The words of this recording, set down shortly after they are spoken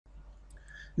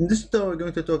In this tutorial, we're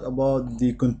going to talk about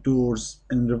the contours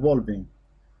and revolving.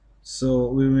 So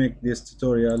we make this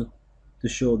tutorial to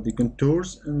show the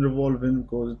contours and revolving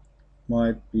because it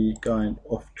might be kind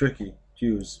of tricky to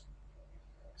use.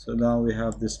 So now we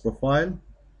have this profile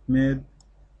made.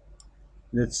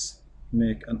 Let's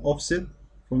make an offset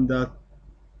from that.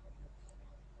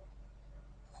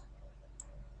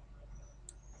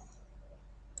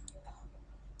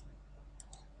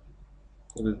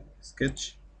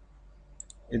 Sketch,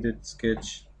 edit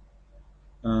sketch,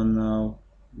 and now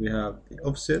we have the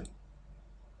offset.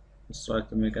 Let's try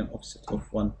to make an offset of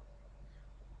 1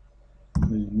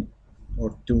 millimeter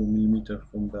or 2 millimeter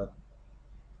from that.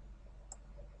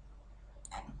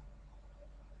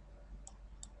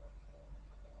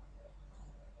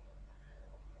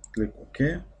 Click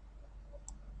OK.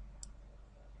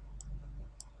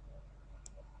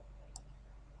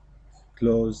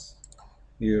 Close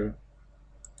here,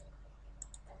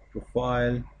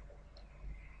 profile,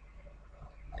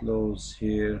 close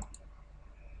here,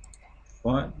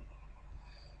 fine.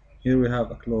 Here we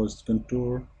have a closed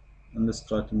contour, and let's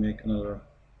try to make another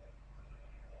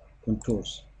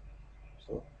contours.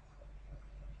 So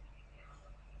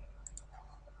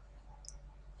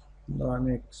now I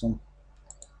make some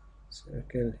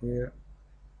circle here,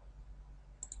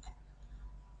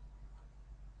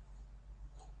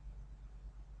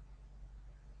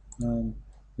 and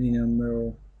linear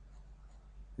mirror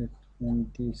it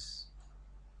on this.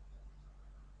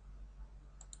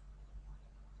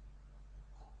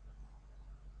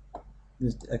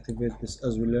 Let's deactivate this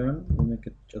as we learn. We make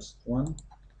it just 1.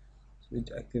 So we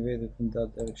deactivate it in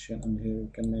that direction, and here we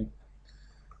can make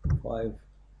 5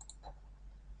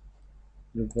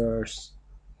 reverse.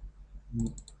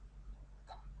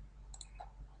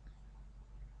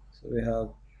 So we have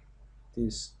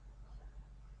this.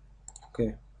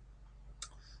 Okay.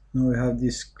 Now we have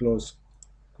these closed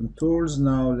contours.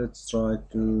 Now let's try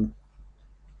to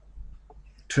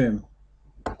trim.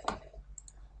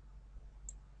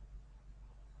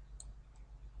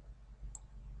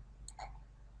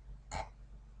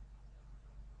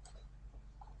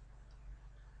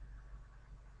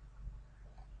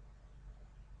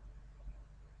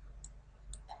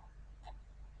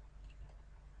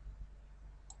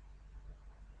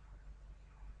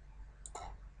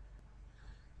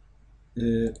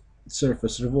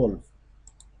 Surface revolve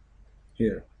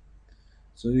here,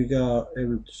 so you are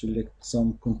able to select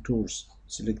some contours.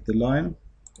 Select the line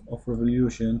of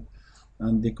revolution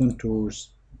and the contours.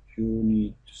 You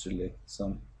need to select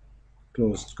some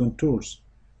closed contours.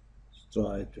 Let's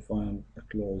try to find a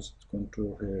closed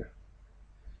contour here.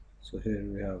 So here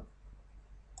we have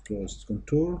closed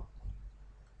contour.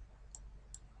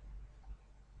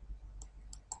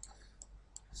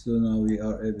 So now we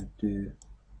are able to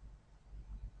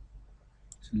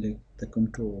select the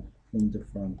contour from the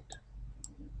front.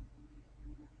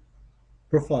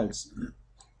 Profiles.